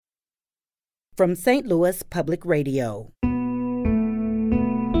from St. Louis Public Radio.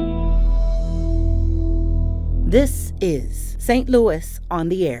 This is St. Louis on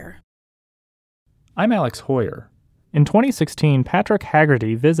the Air. I'm Alex Hoyer. In 2016, Patrick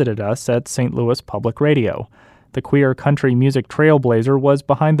Haggerty visited us at St. Louis Public Radio. The queer country music trailblazer was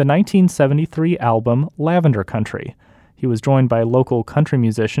behind the 1973 album Lavender Country. He was joined by local country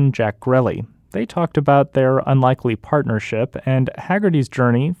musician Jack Grelly. They talked about their unlikely partnership and Haggerty's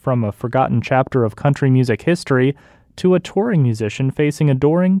journey from a forgotten chapter of country music history to a touring musician facing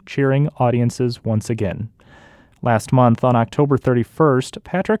adoring, cheering audiences once again. Last month, on October 31st,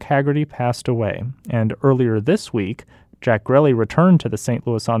 Patrick Haggerty passed away, and earlier this week, Jack Grelly returned to the St.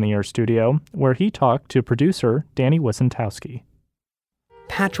 Louis on the Air studio, where he talked to producer Danny Wicentowski.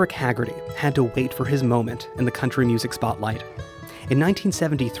 Patrick Haggerty had to wait for his moment in the country music spotlight. In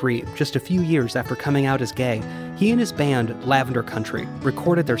 1973, just a few years after coming out as gay, he and his band, Lavender Country,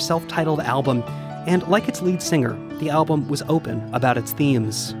 recorded their self-titled album, and like its lead singer, the album was open about its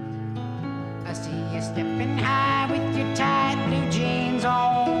themes. I see you stepping high with your tight blue jeans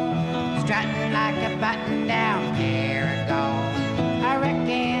on, strutting like a button-down paragon. I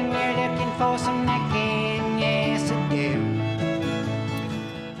reckon you're looking for some necking, yes I do.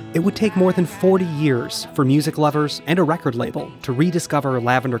 It would take more than 40 years for music lovers and a record label to rediscover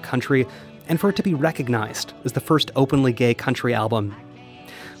Lavender Country and for it to be recognized as the first openly gay country album.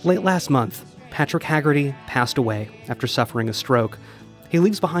 Late last month, Patrick Haggerty passed away after suffering a stroke. He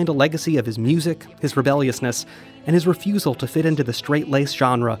leaves behind a legacy of his music, his rebelliousness, and his refusal to fit into the straight-laced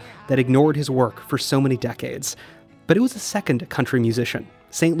genre that ignored his work for so many decades. But it was a second country musician,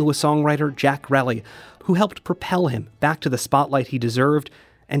 St. Louis songwriter Jack Grelly, who helped propel him back to the spotlight he deserved,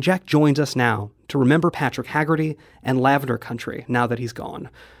 and Jack joins us now to remember Patrick Haggerty and Lavender Country now that he's gone.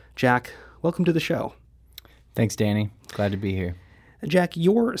 Jack, welcome to the show. Thanks, Danny. Glad to be here. Jack,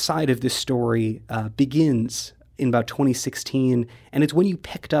 your side of this story begins in about 2016, and it's when you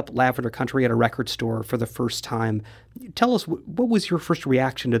picked up Lavender Country at a record store for the first time. Tell us, what was your first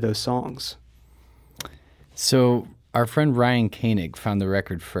reaction to those songs? So our friend Ryan Koenig found the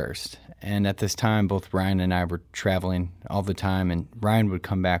record first, and at this time, both Ryan and I were traveling all the time, and Ryan would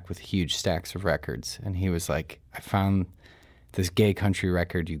come back with huge stacks of records, and he was like, I found this gay country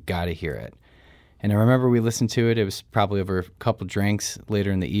record, you gotta hear it. And I remember we listened to it, it was probably over a couple drinks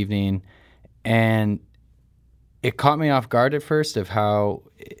later in the evening, and it caught me off guard at first of how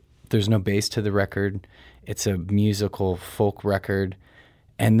there's no bass to the record. It's a musical folk record.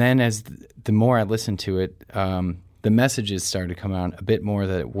 And then as the more I listened to it, the messages started to come out a bit more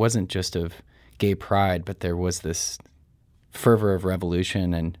that it wasn't just of gay pride, but there was this fervor of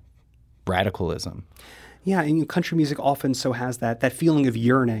revolution and radicalism. Yeah, and country music often so has that feeling of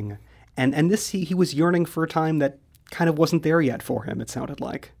yearning. And this, he was yearning for a time that kind of wasn't there yet for him, it sounded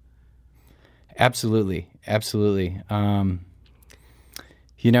like. Absolutely. I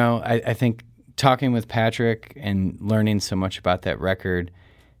think talking with Patrick and learning so much about that record,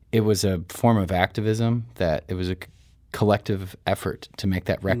 it was a form of activism, that it was a collective effort to make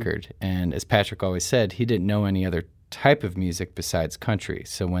that record. And as Patrick always said, he didn't know any other type of music besides country.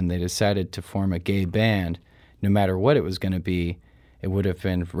 So when they decided to form a gay band, no matter what it was going to be, it would have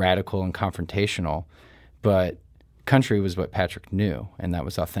been radical and confrontational. But country was what Patrick knew, and that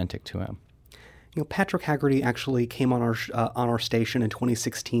was authentic to him. Patrick Haggerty actually came on our station in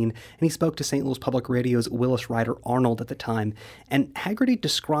 2016, and he spoke to St. Louis Public Radio's Willis Ryder Arnold at the time. And Haggerty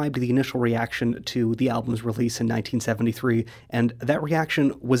described the initial reaction to the album's release in 1973, and that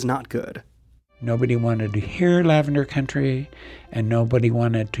reaction was not good. Nobody wanted to hear Lavender Country, and nobody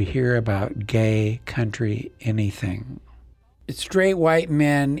wanted to hear about gay country anything. Straight white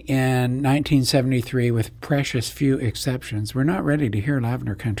men in 1973, with precious few exceptions, were not ready to hear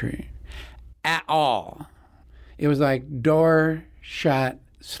Lavender Country. At all. It was like door, shut,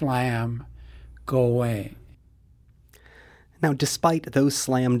 slam, go away. Now, despite those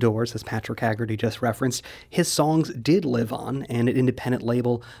slam doors, as Patrick Haggerty just referenced, his songs did live on, and an independent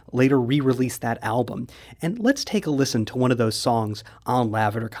label later re-released that album. And let's take a listen to one of those songs on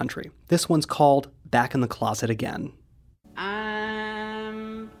Lavender Country. This one's called Back in the Closet Again.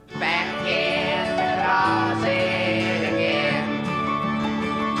 I'm back in the closet.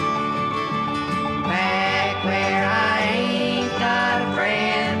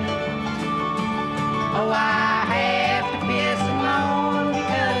 I have to piss alone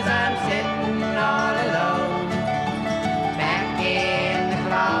because I'm sitting all alone, back in the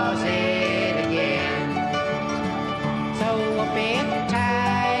closet again. So a bit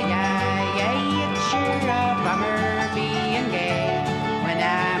tired, yeah, it's sure a bummer being gay.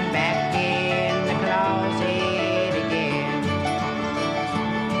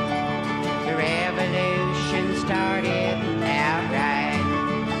 revolution started outright.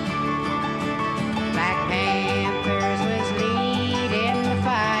 Black Panthers was leading the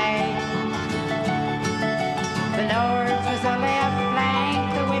fight. The Lords was the left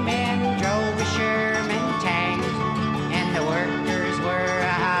flank, the women drove a Sherman tank, and the workers were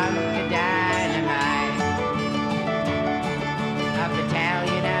a hunk of dynamite. A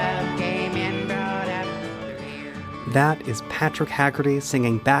battalion of gay men brought up the rear. That is Patrick Haggerty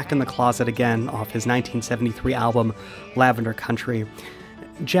singing Back in the Closet Again off his 1973 album, Lavender Country.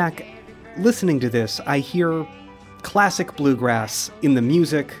 Jack, listening to this, I hear classic bluegrass in the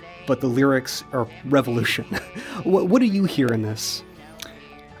music, but the lyrics are revolution. What do you hear in this?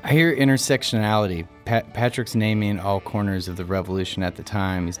 I hear intersectionality. Patrick's naming all corners of the revolution at the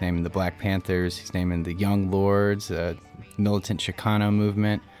time. He's naming the Black Panthers. He's naming the Young Lords, militant Chicano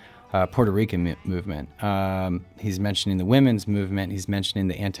movement, Puerto Rican movement. He's mentioning the women's movement. He's mentioning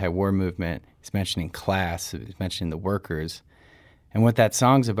the anti-war movement. He's mentioning class. He's mentioning the workers. And what that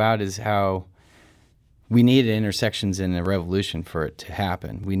song's about is how we needed intersections in a revolution for it to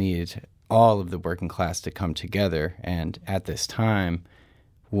happen. We needed all of the working class to come together. And at this time,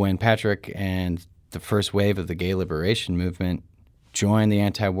 when Patrick and the first wave of the gay liberation movement joined the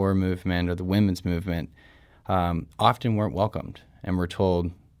anti-war movement or the women's movement, often weren't welcomed and were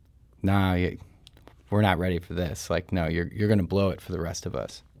told, nah, we're not ready for this. Like, no, you're going to blow it for the rest of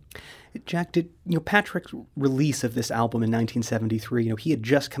us. Jack, did Patrick's release of this album in 1973, he had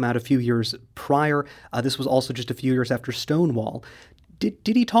just come out a few years prior. This was also just a few years after Stonewall. Did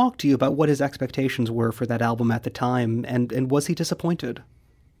he talk to you about what his expectations were for that album at the time, and was he disappointed?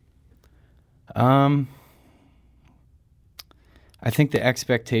 I think the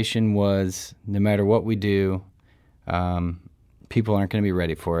expectation was no matter what we do, people aren't going to be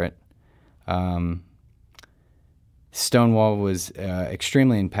ready for it. Stonewall was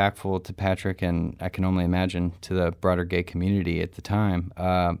extremely impactful to Patrick, and I can only imagine to the broader gay community at the time.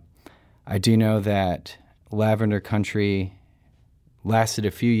 I do know that Lavender Country lasted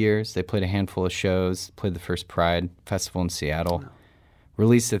a few years. They played a handful of shows, played the first Pride Festival in Seattle, wow.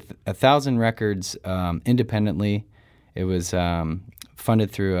 Released 1,000 records independently. It was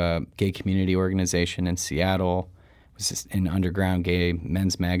funded through a gay community organization in Seattle. It was just in underground gay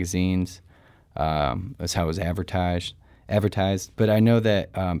men's magazines. That's how it was advertised. But I know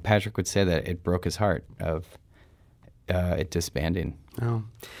that Patrick would say that it broke his heart of it disbanding. Oh,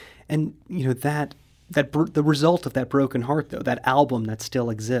 and the result of that broken heart, though, that album that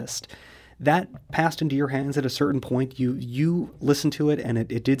still exists, that passed into your hands at a certain point. You listened to it, and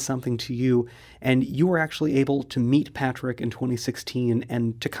it did something to you, and you were actually able to meet Patrick in 2016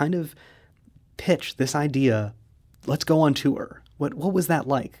 and to kind of pitch this idea, let's go on tour. What was that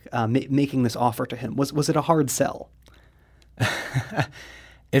like, making this offer to him? Was it a hard sell?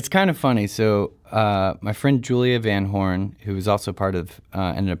 It's kind of funny. So my friend Julia Van Horn, who was also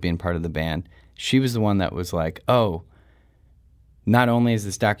ended up being part of the band, she was the one that was like, oh, not only is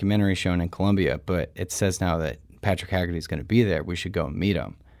this documentary shown in Columbia, but it says now that Patrick Haggerty is going to be there. We should go and meet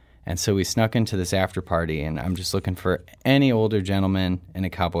him. And so we snuck into this after party, and I'm just looking for any older gentleman in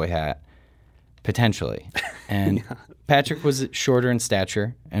a cowboy hat, potentially. And yeah. Patrick was shorter in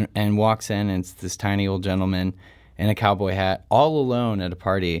stature and walks in, and it's this tiny old gentleman in a cowboy hat, all alone at a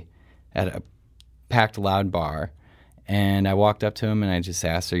party at a packed loud bar. And I walked up to him, and I just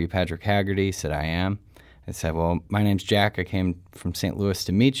asked, are you Patrick Haggerty? He said, I am. I said, well, my name's Jack. I came from St. Louis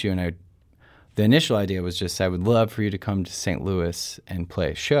to meet you. And the initial idea was just, I would love for you to come to St. Louis and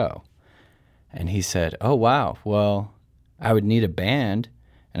play a show. And he said, oh, wow, well, I would need a band.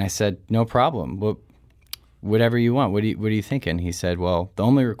 And I said, no problem. Well, whatever you want. What are you thinking? He said, well, the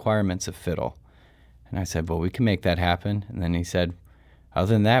only requirement's a fiddle. And I said, well, we can make that happen. And then he said,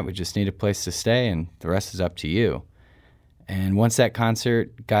 other than that, we just need a place to stay, and the rest is up to you. And once that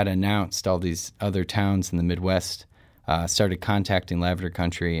concert got announced, all these other towns in the Midwest started contacting Lavender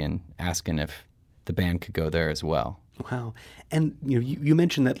Country and asking if the band could go there as well. Wow. And you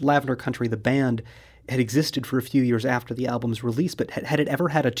mentioned that Lavender Country, the band, had existed for a few years after the album's release, but had it ever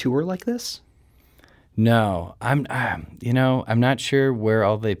had a tour like this? No. I'm not sure where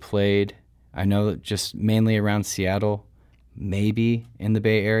all they played. I know just mainly around Seattle, maybe in the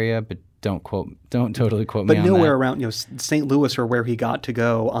Bay Area, but don't totally quote me on that. But nowhere around, St. Louis or where he got to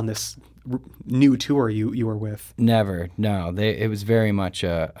go on this new tour you were with. Never, no. It was very much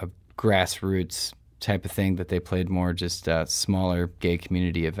a grassroots type of thing that they played more just smaller gay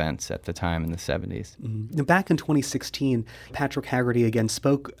community events at the time in the 70s. Mm-hmm. Back in 2016, Patrick Haggerty again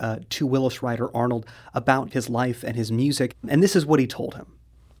spoke to Willis Ryder Arnold about his life and his music, and this is what he told him.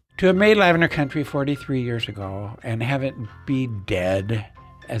 To have made Lavender Country 43 years ago and have it be dead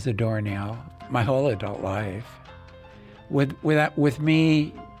as a doornail my whole adult life. With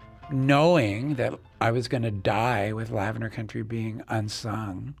me knowing that I was going to die with Lavender Country being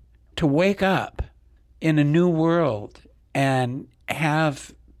unsung, to wake up in a new world and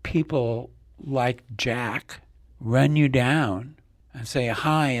have people like Jack run you down and say,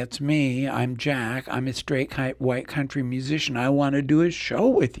 "Hi, it's me. I'm Jack. I'm a straight white country musician. I want to do a show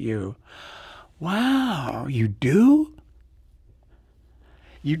with you." Wow, you do?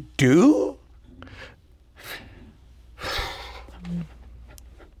 You do?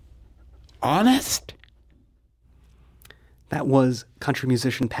 Honest? That was country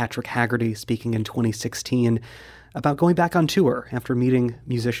musician Patrick Haggerty speaking in 2016 about going back on tour after meeting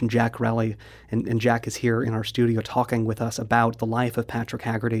musician Jack Relly. And Jack is here in our studio talking with us about the life of Patrick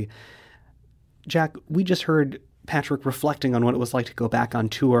Haggerty. Jack, we just heard Patrick reflecting on what it was like to go back on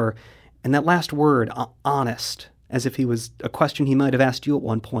tour. And that last word, honest, as if he was a question he might have asked you at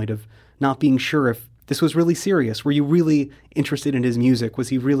one point of not being sure if this was really serious. Were you really interested in his music? Was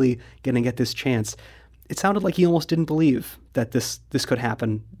he really going to get this chance? It sounded like he almost didn't believe that this could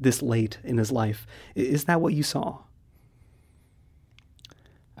happen this late in his life. Is that what you saw?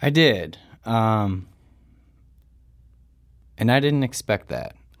 I did. And I didn't expect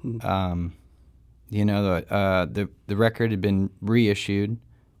that. The record had been reissued.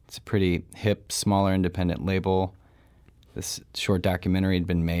 It's a pretty hip, smaller independent label. This short documentary had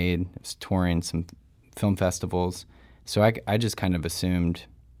been made. It was touring some film festivals. So I just kind of assumed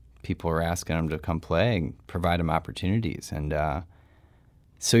people were asking him to come play and provide him opportunities. And I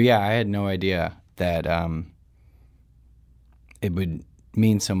had no idea that it would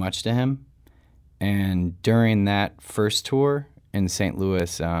mean so much to him. And during that first tour in St.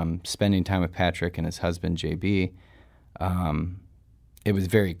 Louis, spending time with Patrick and his husband, JB, it was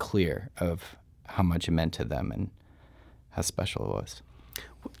very clear of how much it meant to them and how special it was.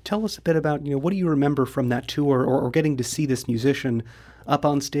 Tell us a bit about, what do you remember from that tour or getting to see this musician up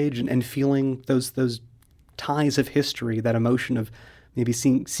on stage and feeling those ties of history, that emotion of maybe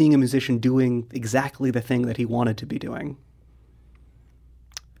seeing a musician doing exactly the thing that he wanted to be doing?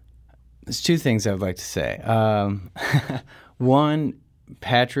 There's two things I would like to say. One,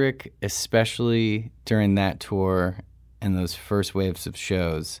 Patrick, especially during that tour and those first waves of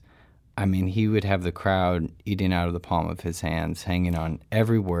shows, I mean, he would have the crowd eating out of the palm of his hands, hanging on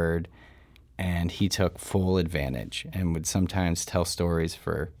every word, and he took full advantage and would sometimes tell stories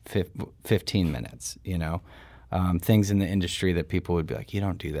for 15 minutes, things in the industry that people would be like, you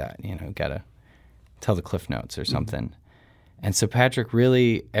don't do that, got to tell the Cliff Notes or something. Mm-hmm. And so Patrick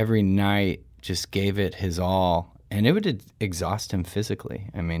really every night just gave it his all, and it would exhaust him physically.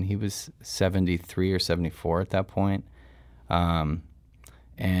 I mean, he was 73 or 74 at that point.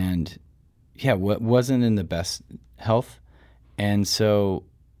 Wasn't in the best health. And so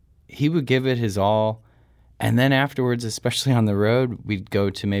he would give it his all. And then afterwards, especially on the road, we'd go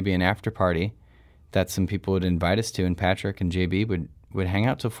to maybe an after party that some people would invite us to. And Patrick and JB would hang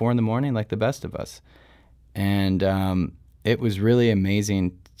out till 4 a.m. like the best of us. And it was really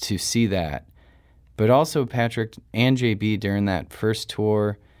amazing to see that. But also Patrick and JB during that first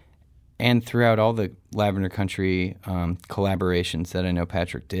tour and throughout all the Lavender Country collaborations that I know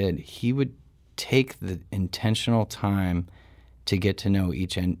Patrick did, he would take the intentional time to get to know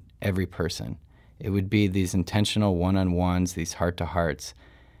each and every person. It would be these intentional one-on-ones, these heart-to-hearts,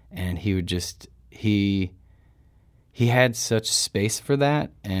 and he would just, he had such space for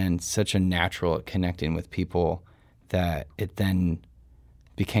that and such a natural at connecting with people that it then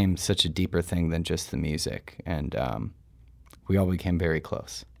became such a deeper thing than just the music, and we all became very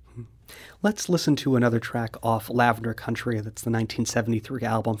close. Let's listen to another track off Lavender Country. That's the 1973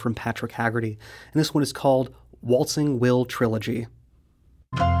 album from Patrick Haggerty. And this one is called Waltzing Will Trilogy.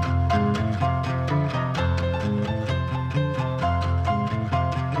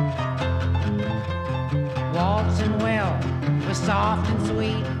 Waltzing Will was soft and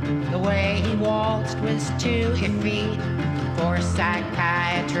sweet. The way he waltzed was to iffy. For a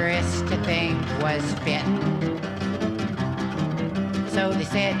psychiatrist to think was fitting. So they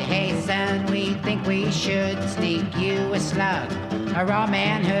said, hey son, we think we should sneak you a slug, a raw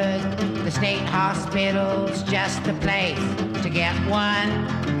manhood. The state hospital's just the place to get one.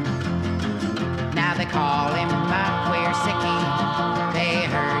 Now they call him a queer sickie. They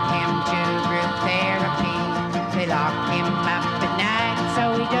herd him to group therapy. They lock him up at night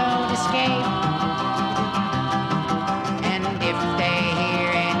so he don't escape. And if they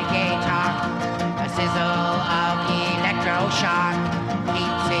hear any gay talk, a sizzle of electroshock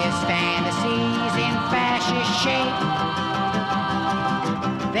keeps his fantasies in fascist shape.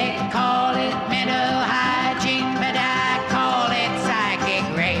 They call it mental hygiene, but I call it psychic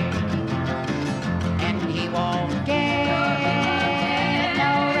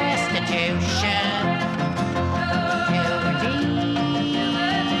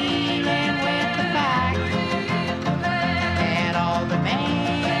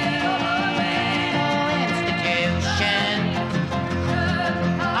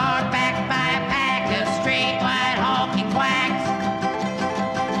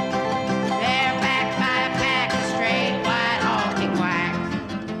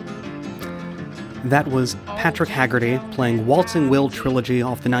That was Patrick Haggerty playing Waltzing Will Trilogy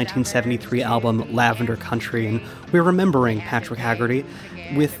off the 1973 album Lavender Country, and we're remembering Patrick Haggerty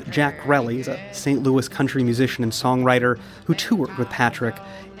with Jack Grelly. He's a St. Louis country musician and songwriter who toured with Patrick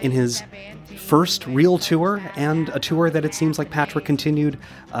in his first real tour, and a tour that it seems like Patrick continued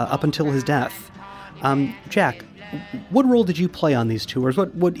up until his death. Jack, what role did you play on these tours?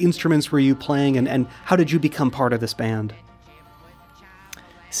 What instruments were you playing, and how did you become part of this band?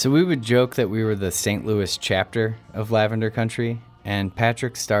 So we would joke that we were the St. Louis chapter of Lavender Country, and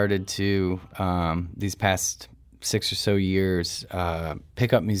Patrick started to, these past 6 or so years,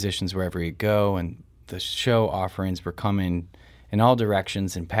 pick up musicians wherever he'd go, and the show offerings were coming in all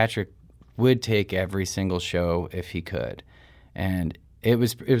directions, and Patrick would take every single show if he could. And it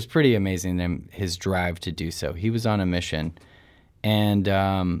was pretty amazing, his drive to do so. He was on a mission.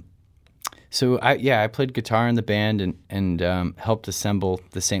 And so I played guitar in the band and helped assemble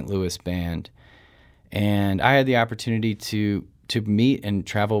the St. Louis band. And I had the opportunity to meet and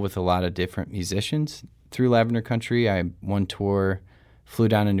travel with a lot of different musicians through Lavender Country. I one tour, flew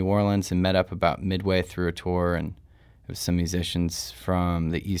down to New Orleans and met up about midway through a tour, and it was some musicians from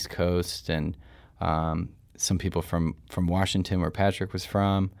the East Coast and some people from Washington, where Patrick was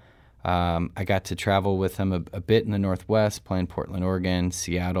from. I got to travel with him a bit in the Northwest, playing Portland, Oregon,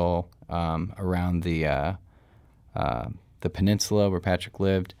 Seattle, around the peninsula where Patrick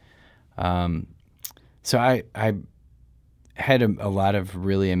lived. So I had a lot of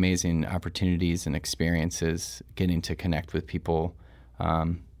really amazing opportunities and experiences getting to connect with people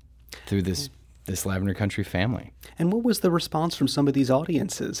through this Lavender Country family. And what was the response from some of these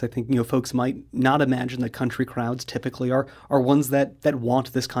audiences? I think, folks might not imagine that country crowds typically are ones that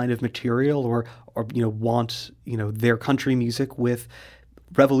want this kind of material or want, their country music with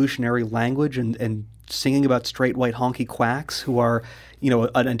revolutionary language and singing about straight white honky quacks who are,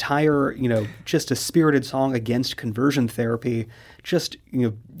 an entire, just a spirited song against conversion therapy. Just,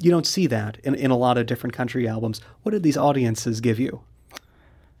 you don't see that in a lot of different country albums. What did these audiences give you?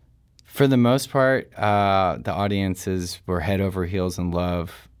 For the most part, the audiences were head over heels in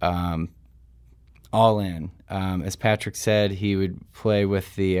love, all in. As Patrick said, he would play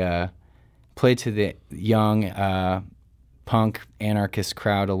to the young punk anarchist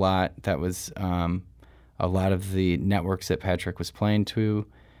crowd a lot. That was a lot of the networks that Patrick was playing to.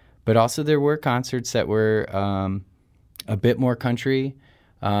 But also there were concerts that were a bit more country.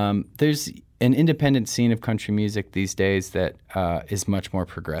 There's an independent scene of country music these days that is much more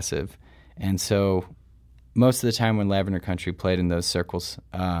progressive. And so most of the time when Lavender Country played in those circles,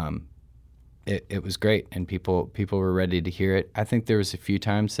 it was great, and people were ready to hear it. I think there was a few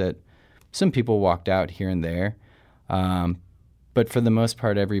times that some people walked out here and there. But for the most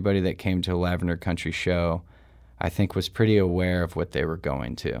part, everybody that came to a Lavender Country show, I think, was pretty aware of what they were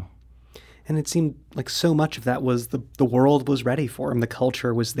going to. And it seemed like so much of that was the world was ready for him. The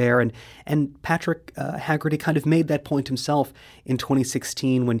culture was there. And Patrick Haggerty kind of made that point himself in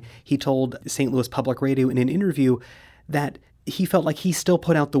 2016 when he told St. Louis Public Radio in an interview that he felt like he still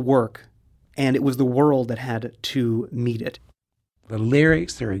put out the work, and it was the world that had to meet it. The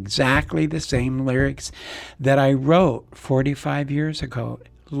lyrics are exactly the same lyrics that I wrote 45 years ago.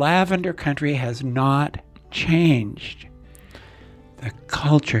 Lavender Country has not changed. The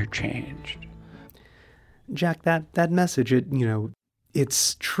culture changed. Jack, that message,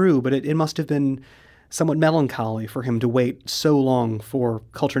 it's true, but it must have been somewhat melancholy for him to wait so long for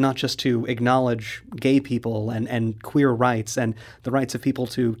culture not just to acknowledge gay people and queer rights and the rights of people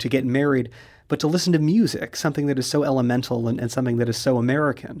to get married, but to listen to music, something that is so elemental and something that is so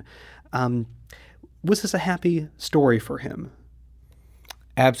American. Was this a happy story for him?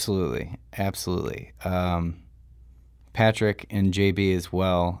 Absolutely. Patrick and JB as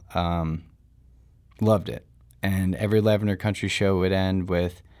well loved it. And every Lavender Country show would end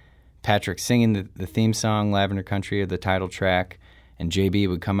with Patrick singing the theme song, Lavender Country, or the title track, and JB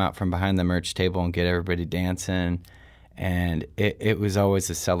would come out from behind the merch table and get everybody dancing. And it was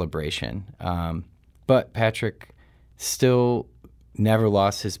always a celebration. But Patrick still never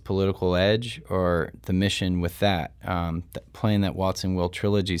lost his political edge or the mission with that. Playing that Waltzing Will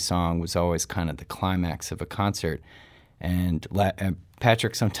Trilogy song was always kind of the climax of a concert. And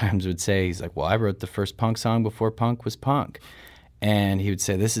Patrick sometimes would say, he's like, well, I wrote the first punk song before punk was punk. And he would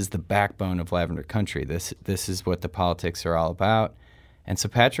say, this is the backbone of Lavender Country. This is what the politics are all about. And so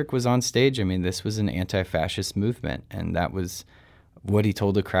Patrick was on stage. I mean, this was an anti-fascist movement, and that was what he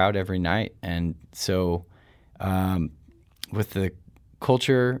told the crowd every night. And so with the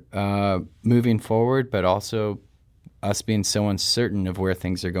culture moving forward, but also us being so uncertain of where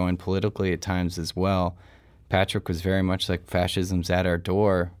things are going politically at times as well, Patrick was very much like fascism's at our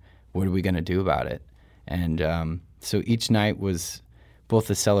door. what are we going to do about it? And so each night was both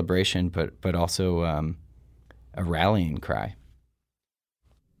a celebration, but also a rallying cry.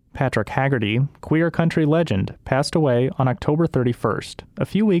 Patrick Haggerty, queer country legend, passed away on October 31st, a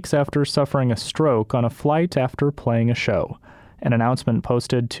few weeks after suffering a stroke on a flight after playing a show. An announcement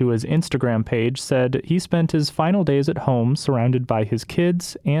posted to his Instagram page said he spent his final days at home surrounded by his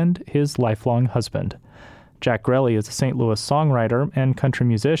kids and his lifelong husband. Jack Grelly is a St. Louis songwriter and country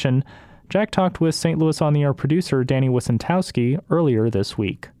musician. Jack talked with St. Louis On the Air producer Danny Wicentowski earlier this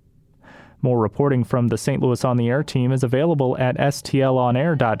week. More reporting from the St. Louis On the Air team is available at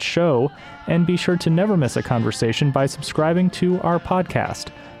stlonair.show, and be sure to never miss a conversation by subscribing to our podcast.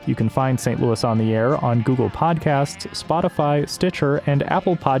 You can find St. Louis On the Air on Google Podcasts, Spotify, Stitcher, and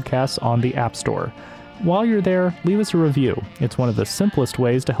Apple Podcasts on the App Store. While you're there, leave us a review. It's one of the simplest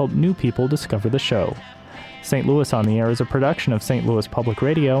ways to help new people discover the show. St. Louis On the Air is a production of St. Louis Public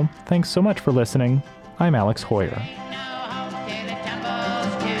Radio. Thanks so much for listening. I'm Alex Hoyer.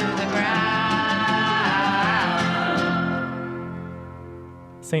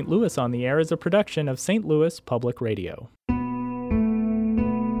 St. Louis On the Air is a production of St. Louis Public Radio.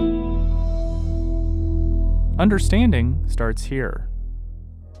 Understanding starts here.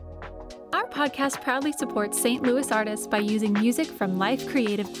 Our podcast proudly supports St. Louis artists by using music from Life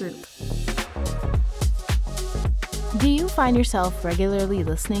Creative Group. Do you find yourself regularly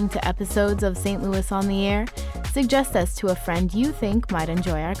listening to episodes of St. Louis On the Air? Suggest us to a friend you think might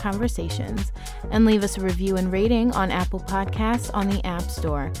enjoy our conversations, and leave us a review and rating on Apple Podcasts on the App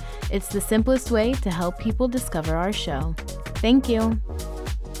Store. It's the simplest way to help people discover our show. Thank you.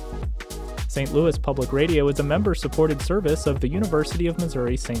 St. Louis Public Radio is a member-supported service of the University of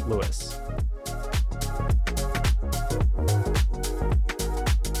Missouri St. Louis.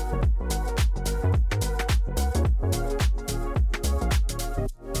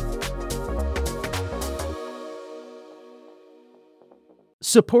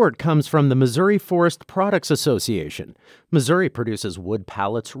 Support comes from the Missouri Forest Products Association. Missouri produces wood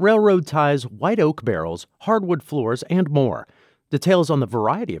pallets, railroad ties, white oak barrels, hardwood floors, and more. Details on the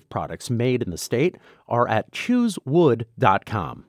variety of products made in the state are at choosewood.com.